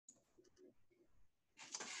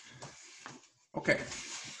Okay,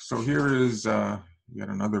 so here is yet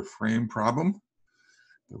another frame problem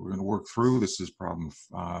that we're going to work through. This is problem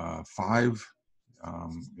 5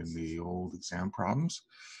 in the old exam problems.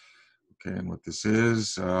 Okay, and what this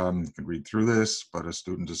is, you can read through this, but a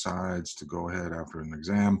student decides to go ahead after an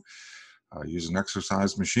exam, use an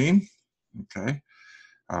exercise machine. Okay,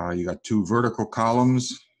 you got two vertical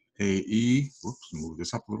columns, AE, whoops, move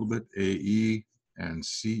this up a little bit, AE and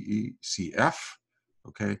CE, CF.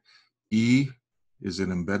 Okay, E is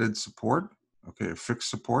an embedded support, okay, a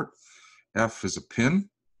fixed support. F is a pin,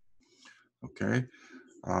 okay.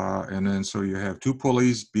 And then so you have two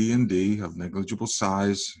pulleys, B and D, of negligible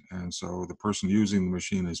size. And so the person using the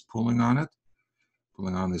machine is pulling on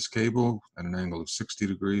this cable at an angle of 60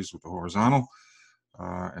 degrees with the horizontal.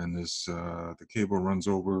 And the cable runs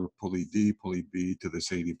over pulley D, pulley B to this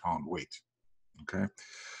 80-pound weight, okay.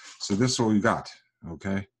 So this is what we got,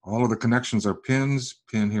 okay. All of the connections are pins,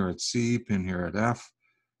 pin here at C, pin here at F,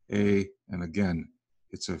 A, and again,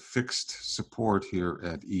 it's a fixed support here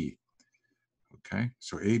at E. Okay,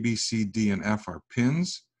 so A, B, C, D, and F are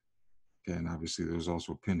pins. And obviously there's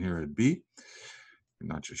also a pin here at B.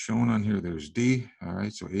 Not just shown on here, there's D. All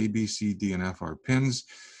right, so A, B, C, D, and F are pins.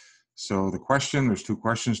 So the question, there's two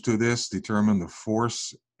questions to this. Determine the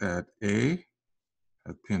force at A,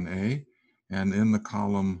 at pin A, and in the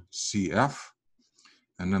column CF,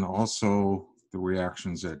 and then also the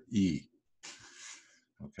reactions at E.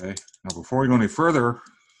 Okay, now before we go any further,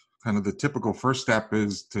 kind of the typical first step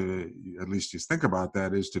is to, at least just think about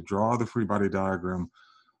that, is to draw the free body diagram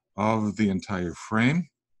of the entire frame,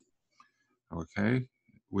 okay,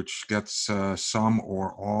 which gets some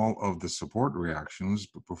or all of the support reactions.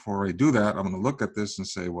 But before I do that, I'm going to look at this and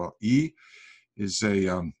say, well, E is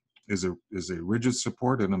a rigid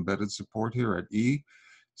support, an embedded support here at E.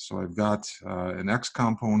 So I've got an X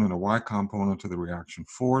component, a Y component to the reaction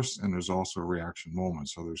force, and there's also a reaction moment.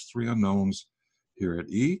 So there's three unknowns here at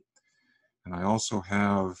E. And I also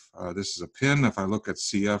have, this is a pin. If I look at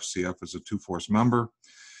CF, CF is a two-force member.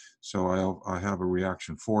 So I have a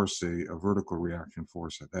reaction force, a vertical reaction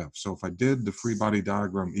force at F. So if I did the free body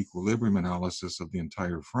diagram equilibrium analysis of the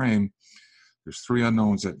entire frame, there's three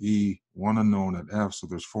unknowns at E, one unknown at F. So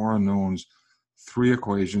there's four unknowns, three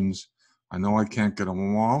equations. I know I can't get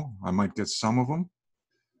them all. I might get some of them.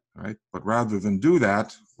 Right? But rather than do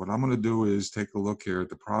that, what I'm going to do is take a look here at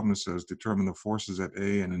the problem that says determine the forces at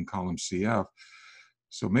A and in column CF.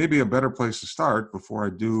 So maybe a better place to start before I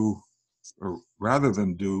do, or rather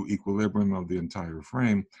than do equilibrium of the entire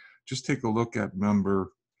frame, just take a look at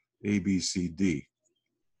member ABCD,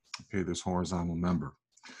 okay, this horizontal member.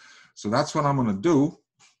 So that's what I'm going to do.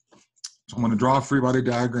 So I'm going to draw a free body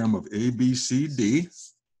diagram of ABCD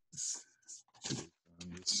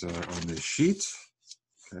on this sheet.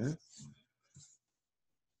 Okay.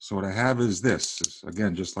 So what I have is this.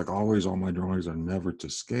 Again, just like always, all my drawings are never to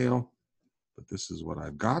scale, but this is what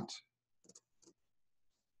I've got.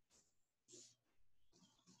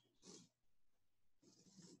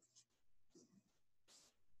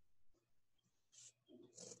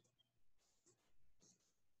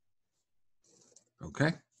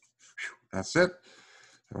 Okay, that's it.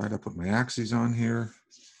 All right, I put my axes on here.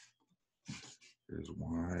 Here's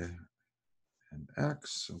Y and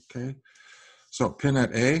X, okay. So pin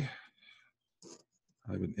at A,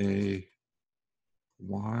 I have an A,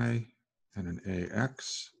 Y, and an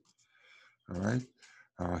AX, all right.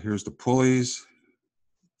 Here's the pulleys.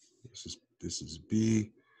 This is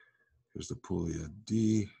B. Here's the pulley at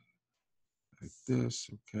D, like this,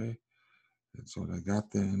 okay. And so what I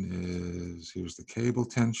got then is, here's the cable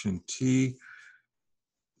tension T.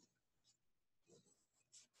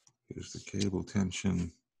 Here's the cable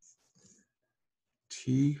tension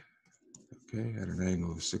T, okay, at an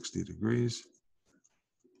angle of 60 degrees.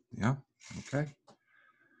 Yeah, okay.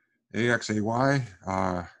 AX, AY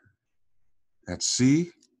at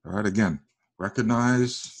C, all right, again,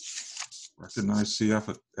 recognize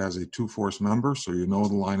CF as a two-force member, so you know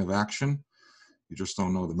the line of action. You just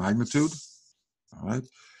don't know the magnitude, all right?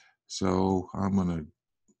 So I'm gonna,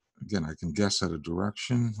 again, I can guess at a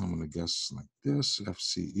direction. I'm gonna guess like this,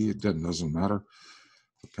 FCE, it doesn't matter,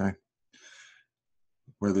 okay?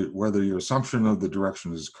 Whether your assumption of the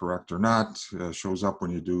direction is correct or not shows up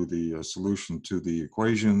when you do the solution to the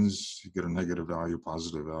equations. You get a negative value,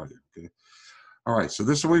 positive value, okay? All right, so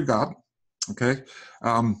this is what we've got, okay?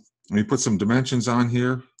 Let me put some dimensions on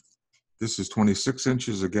here. This is 26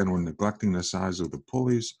 inches. Again, we're neglecting the size of the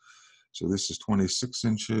pulleys. So this is 26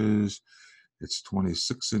 inches. It's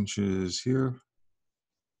 26 inches here,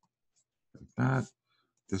 like that.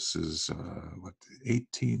 This is,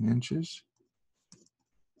 18 inches,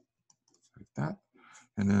 like that.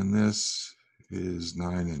 And then this is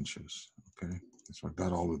 9 inches. Okay, so I've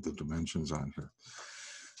got all of the dimensions on here.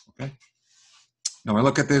 Okay. Now I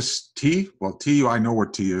look at this T. Well, T, I know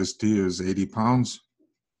what T is. T is 80 pounds.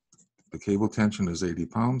 The cable tension is 80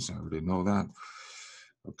 pounds. I already know that.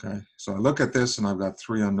 Okay, so I look at this and I've got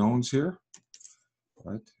 3 unknowns here,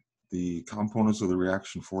 right? The components of the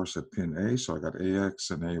reaction force at pin A. So I got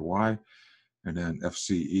AX and AY, and then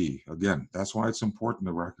FCE. Again, that's why it's important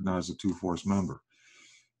to recognize the two-force member.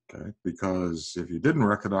 Okay, because if you didn't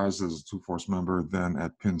recognize it as a two-force member, then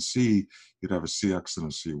at pin C, you'd have a CX and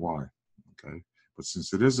a CY. Okay, but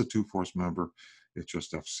since it is a two-force member, it's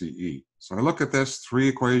just FCE. So I look at this, 3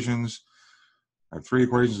 equations. I have 3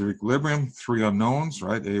 equations of equilibrium, 3 unknowns,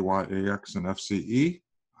 right? AY, AX, and FCE.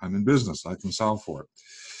 I'm in business. I can solve for it.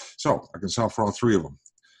 So I can solve for all 3 of them.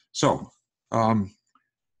 So I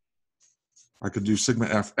could do sigma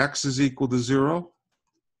Fx is equal to 0.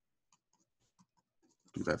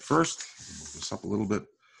 Do that first. Move this up a little bit.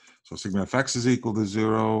 So sigma Fx is equal to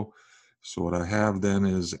 0. So what I have then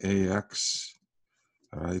is AX,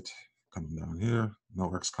 all right, coming down here.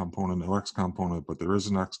 No X component, but there is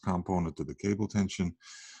an X component to the cable tension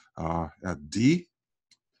at D.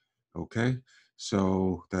 Okay,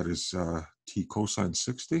 so that is T cosine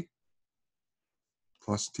 60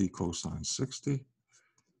 plus T cosine 60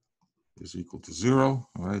 is equal to 0.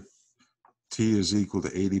 All right, T is equal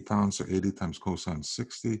to 80 pounds, so 80 times cosine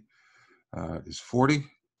 60 is 40.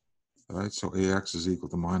 All right, so AX is equal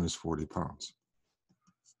to minus 40 pounds.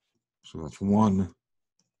 So that's 1.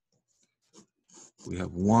 We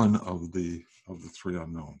have 1 of the 3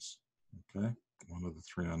 unknowns. Okay, 1 of the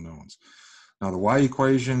 3 unknowns. Now the Y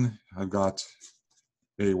equation, I've got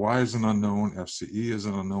AY is an unknown, FCE is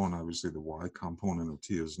an unknown. Obviously the Y component of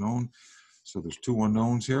T is known. So there's 2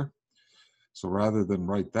 unknowns here. So rather than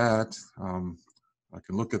write that, I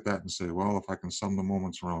can look at that and say, well, if I can sum the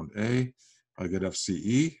moments around A, I get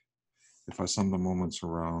FCE. If I sum the moments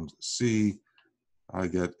around C, I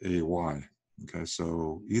get AY. Okay,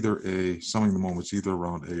 so either summing the moments either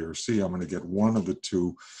around A or C, I'm going to get 1 of the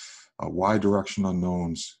 2 Y direction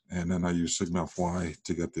unknowns, and then I use sigma Fy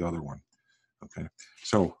to get the other one. Okay,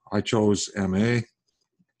 so I chose MA.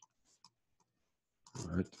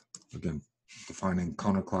 All right, again, defining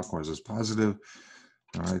counterclockwise as positive.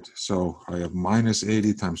 All right, so I have minus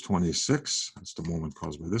 80 times 26. That's the moment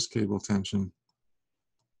caused by this cable tension.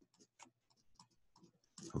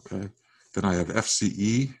 Okay, then I have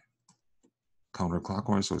FCE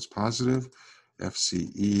counterclockwise, so it's positive.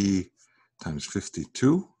 FCE times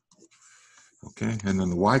 52. Okay, and then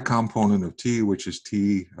the Y component of T, which is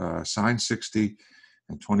T sine 60,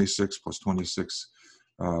 and 26 plus 26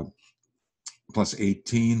 plus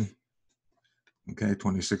 18. Okay,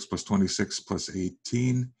 26 plus 26 plus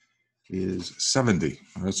 18 is 70.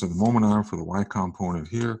 All right, so the moment arm for the Y component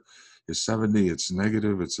here is 70. It's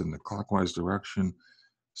negative. It's in the clockwise direction.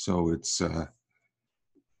 So it's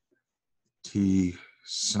T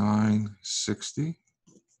sine 60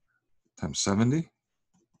 times 70.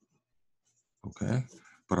 Okay,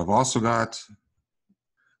 but I've also got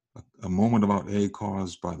a moment about A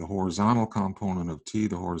caused by the horizontal component of T.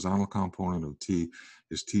 The horizontal component of T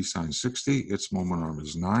is T sine 60. Its moment arm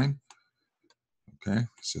is 9. Okay,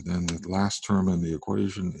 so then the last term in the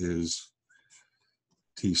equation is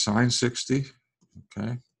T sine 60,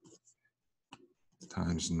 okay,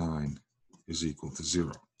 times 9 is equal to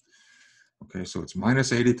 0. Okay, so it's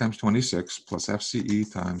minus 80 times 26 plus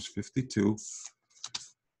FCE times 52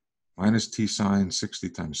 minus T sine 60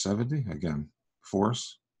 times 70, again,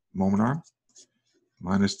 force, moment arm,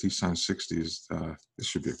 minus T sine 60 is, this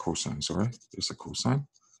should be a cosine, sorry, it's a cosine.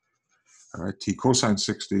 All right, T cosine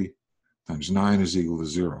 60 times 9 is equal to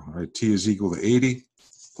 0. All right, T is equal to 80,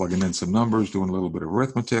 plugging in some numbers, doing a little bit of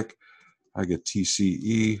arithmetic, I get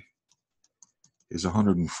TCE is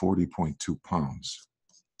 140.2 pounds.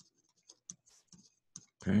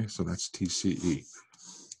 Okay, so that's TCE.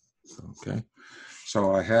 Okay,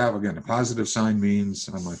 so I have, again, a positive sign means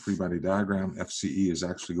on my free body diagram, FCE is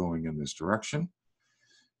actually going in this direction.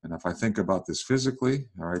 And if I think about this physically,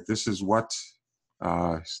 all right, this is what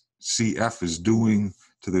CF is doing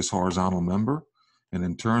to this horizontal member. And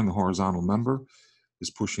in turn, the horizontal member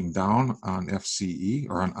is pushing down on FCE,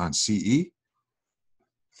 or on CE.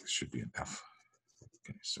 This should be an F.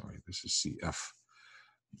 Okay, sorry, this is CF.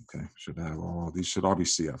 Okay, should have all, these should all be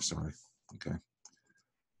CF, sorry. Okay.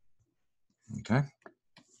 Okay.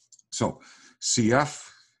 So CF,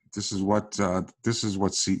 this is what that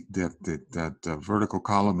vertical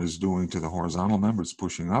column is doing to the horizontal member. It's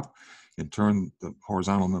pushing up. In turn, the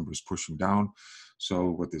horizontal member is pushing down. So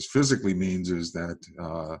what this physically means is that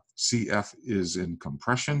CF is in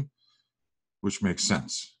compression, which makes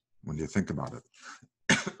sense. when you think about it.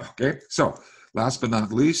 Okay, so last but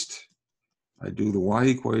not least, I do the y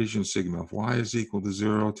equation. Sigma of y is equal to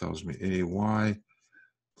 0, tells me AY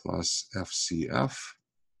plus FCF.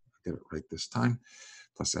 Get it right this time.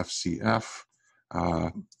 Plus FCF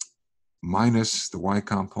minus the y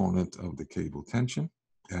component of the cable tension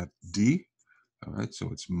at D. All right, so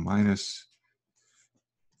it's minus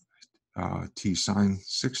T sine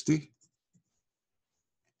 60.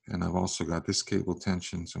 And I've also got this cable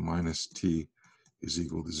tension, so minus T is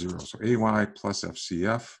equal to 0. So AY plus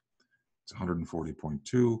FCF, it's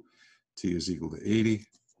 140.2. T is equal to 80.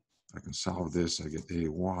 I can solve this. I get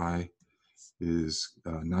AY is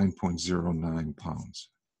 9.09 pounds.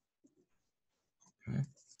 Okay.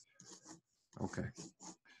 Okay.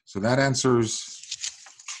 So that answers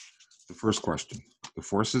the first question. The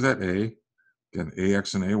forces at A, again,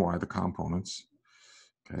 AX and AY, the components,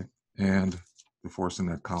 okay, and the force in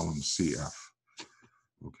that column, CF.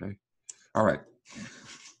 Okay. All right.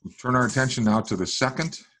 We turn our attention now to the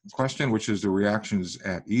second question, which is the reactions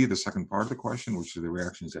at E, the second part of the question, which is the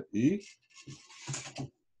reactions at E.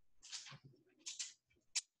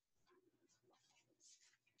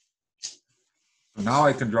 So now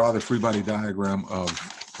I can draw the free body diagram of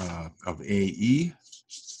AE.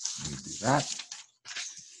 Let me do that.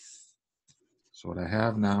 So what I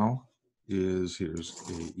have now is, here's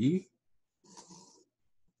AE,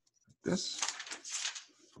 like this,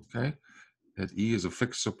 okay? At E is a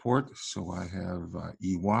fixed support, so I have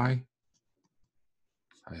EY,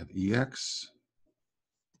 I have EX,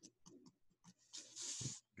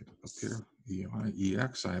 get it up here, EY,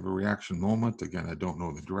 EX, I have a reaction moment. Again, I don't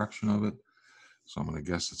know the direction of it, so I'm gonna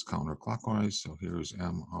guess it's counterclockwise. So here's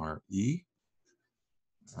MRE,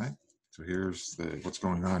 all right? So here's what's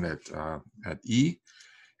going on at E.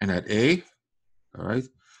 And at A, all right,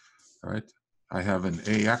 I have an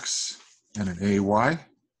AX and an AY.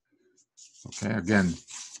 Okay, again,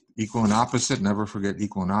 equal and opposite, never forget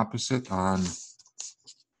equal and opposite. On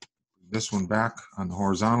this one back on the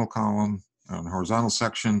horizontal column, on the horizontal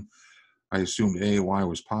section, I assumed AY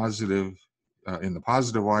was positive. In the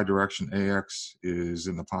positive Y direction, AX is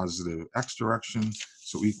in the positive X direction,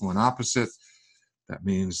 so equal and opposite. That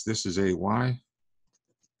means this is AY.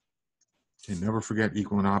 And never forget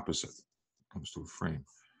equal and opposite. Comes to a frame.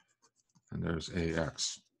 And there's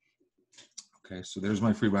AX. Okay, so there's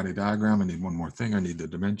my free body diagram. I need one more thing. I need the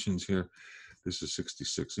dimensions here. This is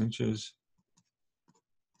 66 inches.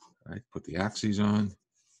 All right, put the axes on.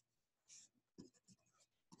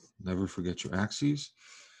 Never forget your axes.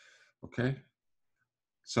 Okay,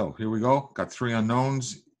 so here we go. Got three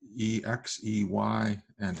unknowns, EX, EY,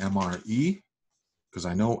 and MRE, because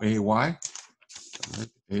I know AY. Right?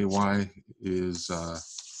 AY is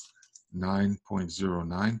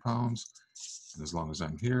 9.09 pounds. And as long as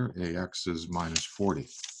I'm here, AX is minus 40.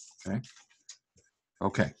 Okay.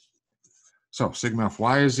 Okay. So sigma of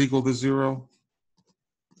y is equal to 0.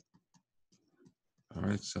 All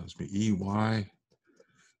right. So it's EY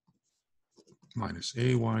minus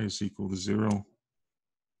AY is equal to 0.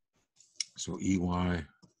 So EY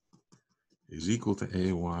is equal to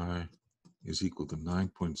AY is equal to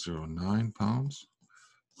 9.09 pounds.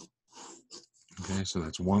 Okay, so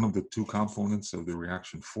that's one of the two components of the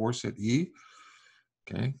reaction force at E.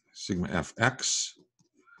 Okay, sigma Fx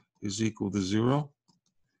is equal to 0.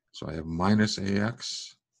 So I have minus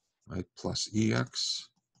AX, right, plus EX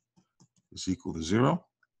is equal to 0.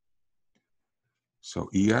 So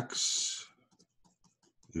EX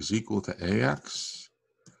is equal to AX,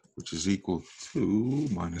 which is equal to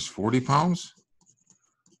minus 40 pounds.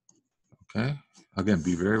 Okay, again,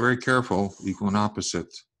 be very, very careful, equal and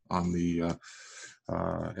opposite on the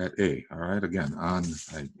at A. All right, again, I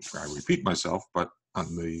repeat myself, but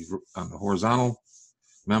on the horizontal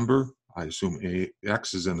member, I assume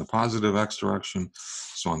AX is in the positive X direction.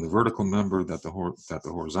 So on the vertical member that the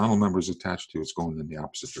horizontal member is attached to, it's going in the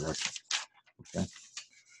opposite direction. Okay.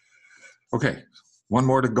 Okay, one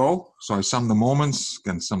more to go. So I sum the moments.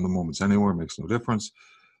 Again, sum the moments anywhere, makes no difference.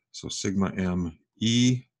 So sigma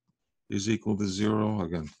ME is equal to 0.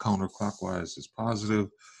 Again, counterclockwise is positive.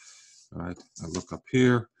 All right, I look up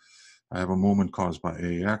here. I have a moment caused by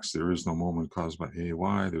AX. There is no moment caused by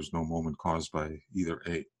AY. There's no moment caused by either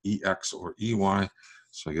EX or EY.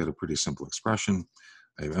 So I get a pretty simple expression.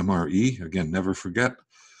 I have MRE. Again, never forget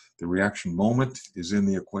the reaction moment is in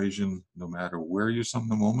the equation no matter where you sum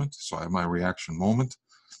the moment. So I have my reaction moment.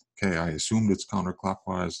 Okay, I assumed it's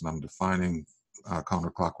counterclockwise and I'm defining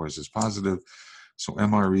counterclockwise as positive. So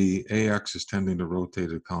MRE, AX is tending to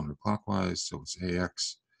rotate it counterclockwise. So it's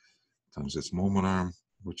AX times its moment arm,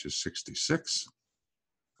 which is 66.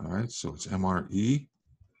 All right, so it's MRE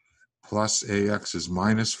plus AX is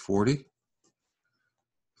minus 40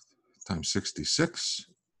 times 66.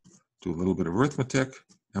 Do a little bit of arithmetic.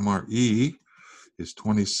 MRE is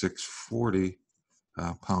 2640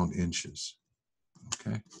 pound inches.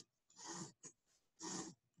 Okay.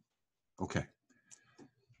 Okay.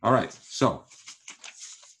 All right. So,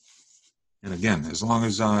 and again, as long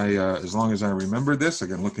as I remember this,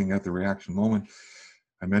 again, looking at the reaction moment,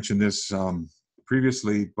 I mentioned this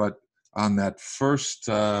previously, but on that first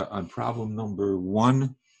on problem number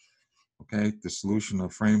 1, okay, the solution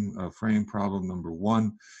of frame problem number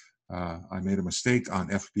 1. I made a mistake on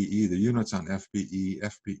FBE, the units on FBE.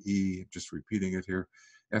 FBE, just repeating it here,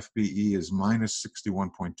 FBE is minus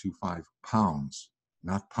 61.25 pounds,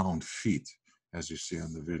 not pound feet, as you see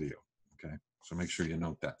on the video, okay? So make sure you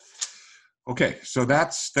note that. Okay, so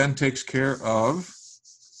that's then takes care of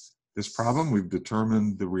this problem. We've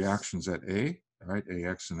determined the reactions at A, right,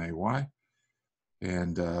 AX and AY,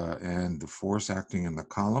 and the force acting in the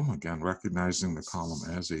column, again, recognizing the column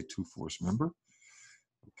as a two-force member.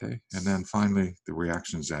 Okay, and then finally the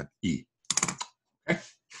reactions at E. Okay.